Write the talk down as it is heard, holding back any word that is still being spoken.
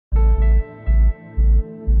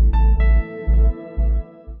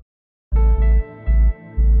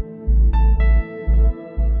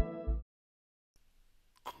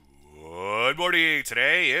morning.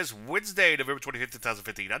 Today is Wednesday, November 25th,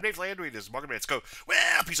 2015. I'm Dave Landry. This is Market Minutes Go.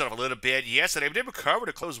 Well, peace out a little bit yesterday. We did recover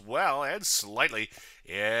to close well and slightly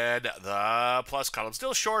in the plus column.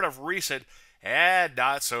 Still short of recent and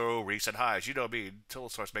not so recent highs. You know me, until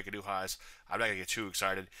it starts making new highs, I'm not going to get too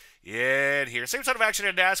excited in here. Same sort of action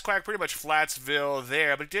in NASDAQ, pretty much Flatsville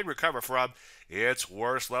there, but it did recover from its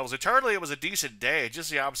worst levels. Internally, it was a decent day,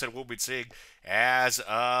 just the opposite of what we've been seeing as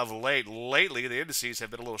of late. Lately, the indices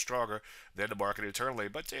have been a little stronger than the market internally,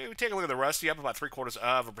 but take a look at the Rusty, up about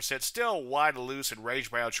 0.75%, still wide and loose and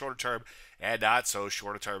range bound shorter term and not so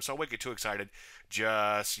shorter term, so I won't get too excited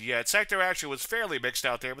just yet. Sector action was fairly mixed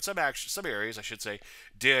out there, but some areas, I should say,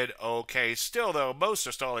 did okay. Still, though, most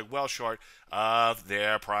are stalling well short of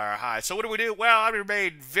their prior high. So what do? Well, I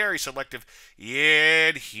remain very selective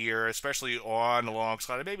in here, especially on the long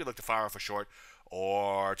side. Maybe look to fire off a short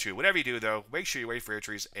or two. Whatever you do, though, make sure you wait for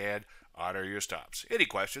entries and honor your stops. Any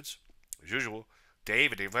questions? As usual,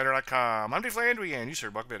 Dave at DaveLandry.com. I'm Dave Landry, and you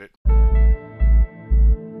serve Buck Minute.